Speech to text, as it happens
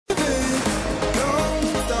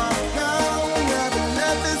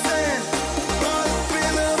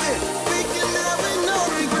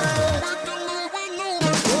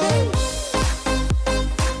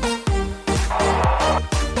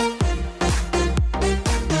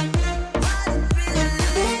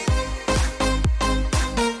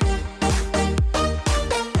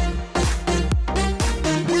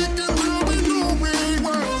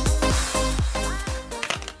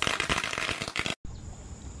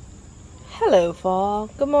Hello fall.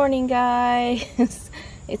 Good morning guys.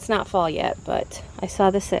 It's not fall yet, but I saw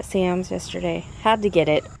this at Sam's yesterday. Had to get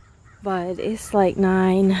it. But it's like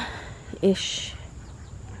 9-ish.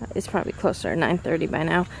 It's probably closer to 9:30 by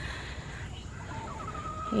now.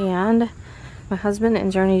 And my husband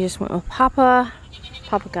and Journey just went with Papa.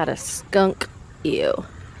 Papa got a skunk. Ew.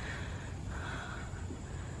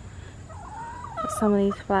 Some of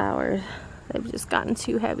these flowers, they've just gotten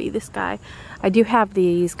too heavy. This guy, I do have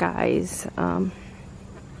these guys kind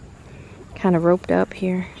of roped up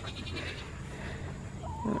here. I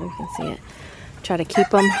don't know if you can see it. Try to keep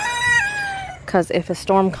them, because if a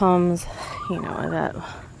storm comes, you know,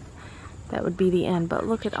 that would be the end. But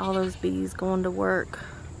look at all those bees going to work.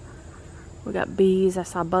 We got bees. I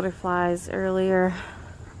saw butterflies earlier.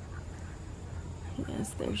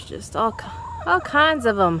 Yes, there's just all kinds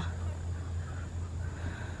of them.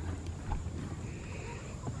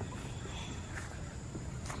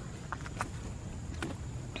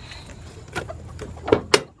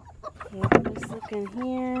 In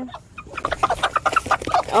here.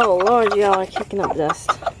 Oh Lord, y'all are kicking up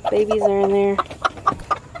dust. Babies are in there.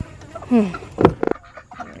 I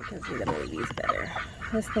can see the babies better.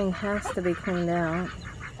 This thing has to be cleaned out.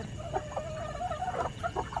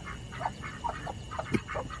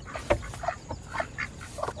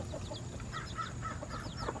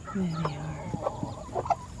 There they are.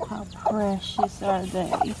 How precious are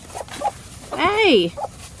they? Hey!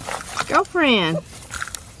 Girlfriend!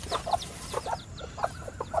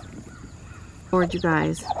 Lord, you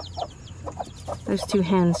guys, those two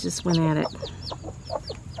hens just went at it.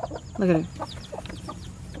 Look at her.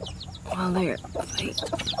 Oh, they're fighting.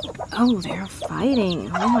 Oh, they're fighting.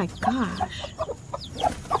 Oh my gosh.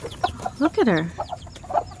 Look at her.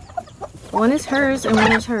 One is hers and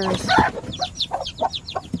one is hers.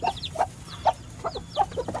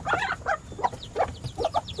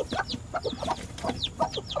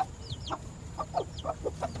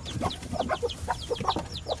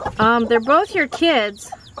 They're both your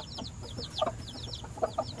kids.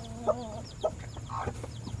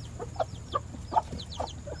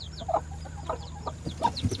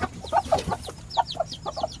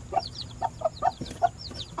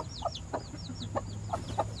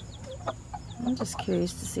 I'm just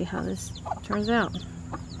curious to see how this turns out.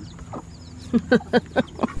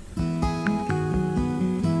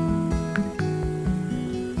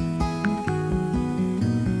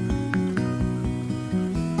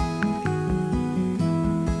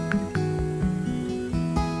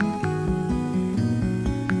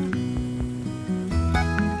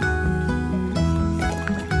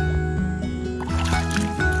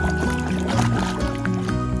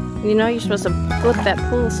 You know you're supposed to flip that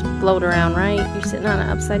pool float around, right? You're sitting on it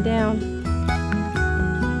upside down.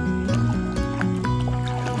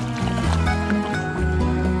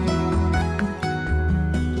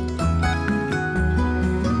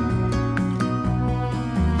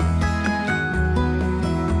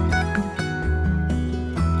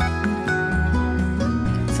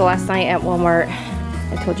 So last night at Walmart,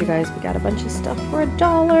 I told you guys we got a bunch of stuff for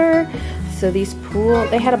 $1. So these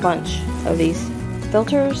they had a bunch of these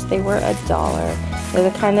filters. They were $1. They're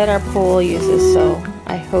the kind that our pool uses, so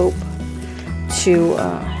I hope to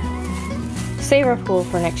save our pool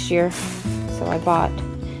for next year. So I bought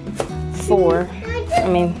 3.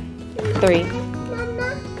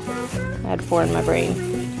 I had 4 in my brain.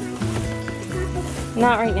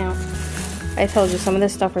 Not right now. I told you some of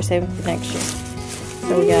this stuff we're saving for next year.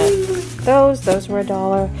 So we got those were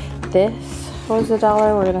 $1. This was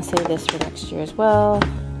 $1. We're gonna save this for next year as well.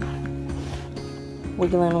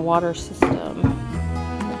 Wiggling water system, $1.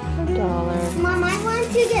 Mom, I want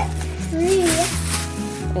to get 3.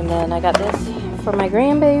 And then I got this for my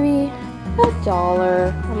grandbaby,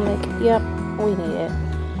 $1. I'm like, yep, we need it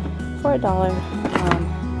for $1.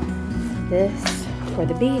 This for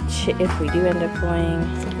the beach, if we do end up going,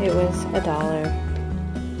 it was $1.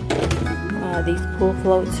 These pool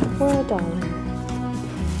floats were $1.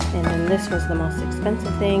 And then this was the most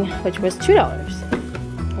expensive thing, which was $2,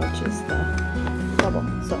 which is the double.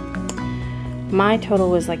 So my total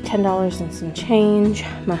was like $10 and some change.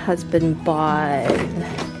 My husband bought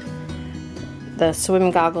the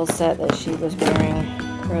swim goggles set that she was wearing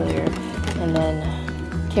earlier, and then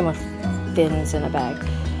came with fins in a bag.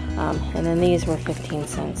 And then these were 15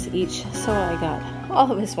 cents each, so I got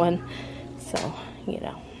all of this one. So, you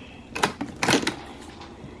know,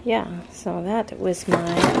 yeah, so that was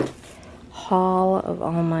my haul of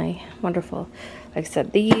all my wonderful, like I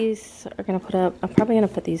said, these are gonna put up, I'm probably gonna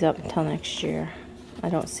put these up until next year. I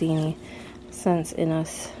don't see any sense in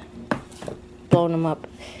us blowing them up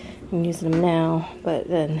and using them now, but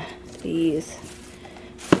then these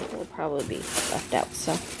will probably be left out,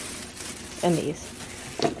 so. And these.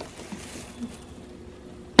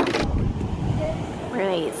 We're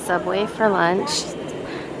gonna eat Subway for lunch.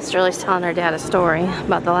 Sterling's telling her dad a story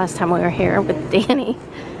about the last time we were here with Danny.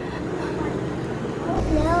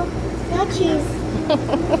 No cheese.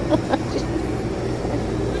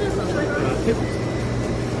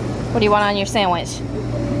 What do you want on your sandwich?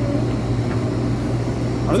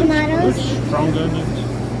 Tomatoes. Strong onions.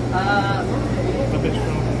 A bit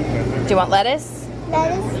strong. Do you want lettuce?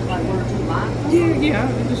 Lettuce. Yeah.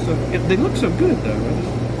 They look so good though.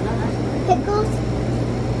 Pickles.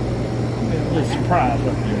 I'm a little surprised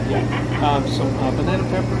right there. Yeah. Some banana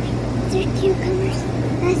peppers. There's cucumbers.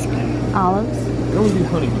 That's good. Olives. Go and do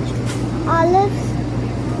honey mustard. Olives.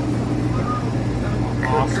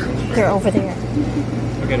 Awesome. They're over there.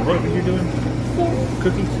 Okay, what are you doing? Yeah.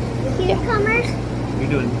 Cookies? Cucumbers. You're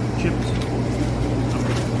doing chips?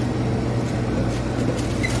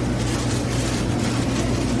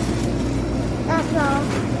 That's all.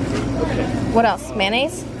 Okay. What else?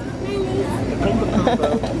 Mayonnaise? I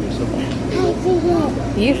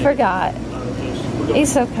You forgot.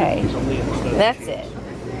 It's okay. That's it.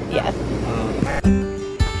 Yeah.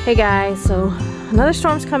 Hey guys, so another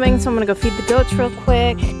storm's coming, so I'm gonna go feed the goats real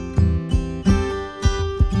quick.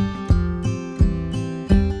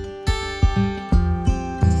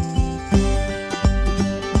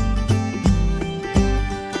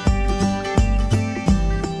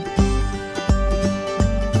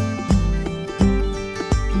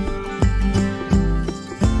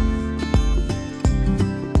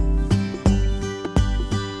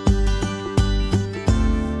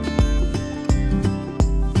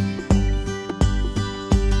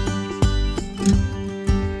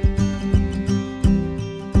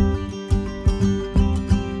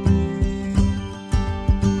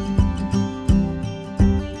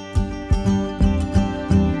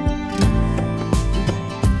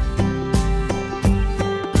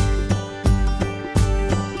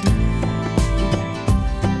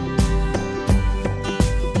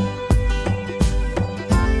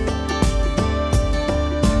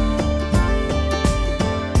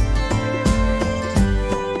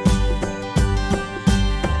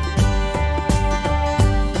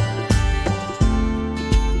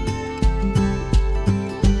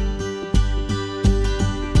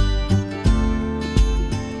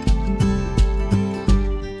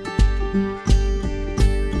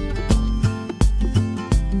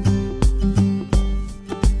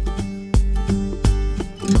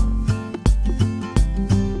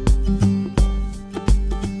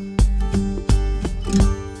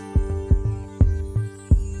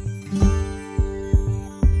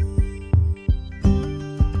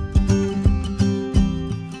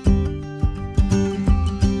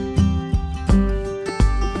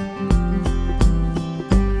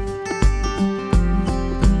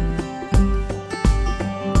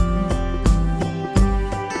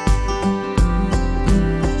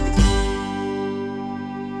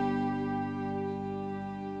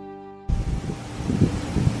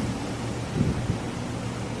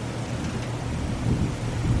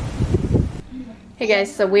 Hey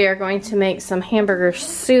guys, so we are going to make some hamburger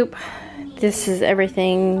soup. This is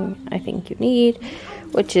everything I think you need,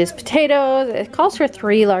 which is potatoes. It calls for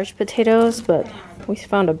 3 large potatoes, but we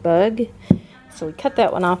found a bug, so we cut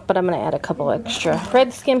that one off, but I'm gonna add a couple extra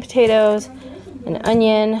red skin potatoes, an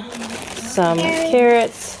onion, some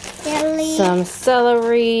carrots, some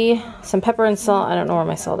celery, some pepper and salt. I don't know where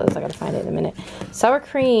my salt is, I gotta find it in a minute. Sour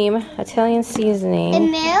cream, Italian seasoning,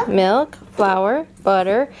 And milk? Milk, flour,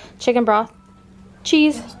 butter, chicken broth,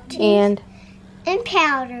 cheese, and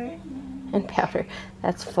powder. powder.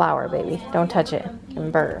 That's flour, baby. Don't touch it.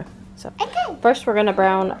 And burger. So Okay. first we're gonna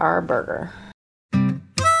brown our burger.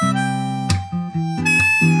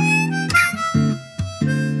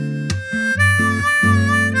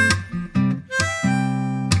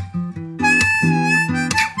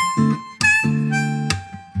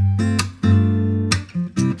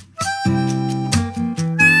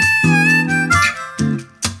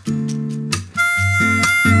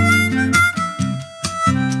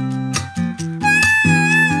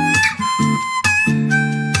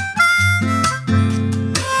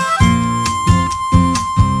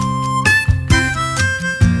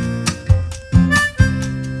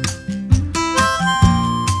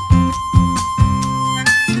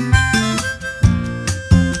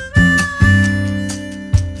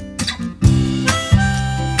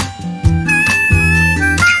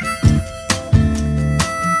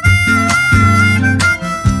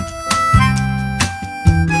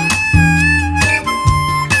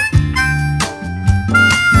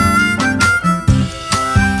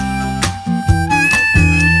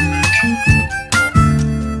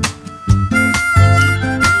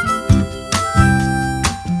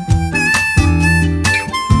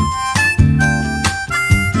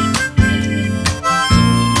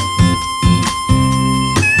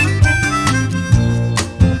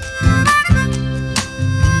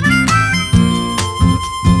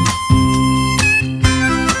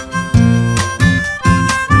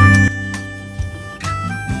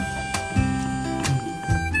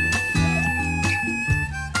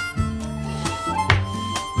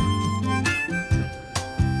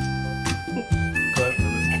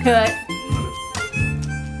 cut.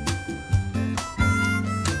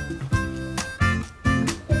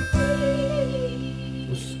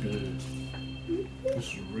 This is good. This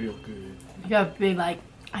is real good. You have to be like,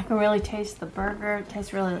 I can really taste the burger. It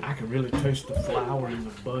tastes really. I can really taste the flour and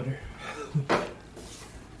the butter.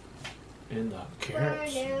 And the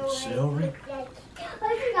carrots, and the celery.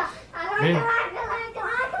 Man,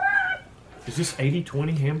 is this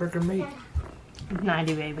 80-20 hamburger meat?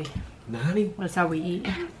 90, baby. 90? That's how we eat.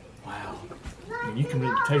 Wow. And you can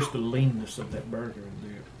really taste the leanness of that burger in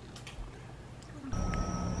there.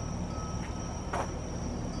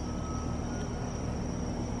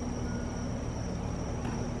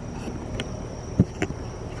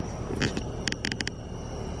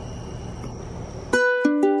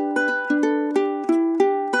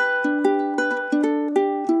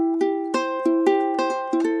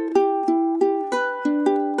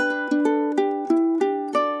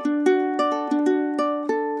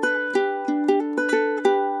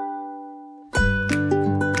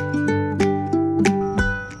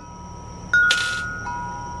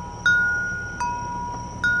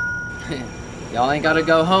 Y'all ain't gotta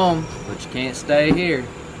go home, but you can't stay here.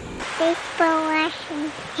 Thanks for watching.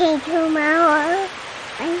 Hey, tomorrow.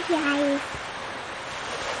 Bye, guys.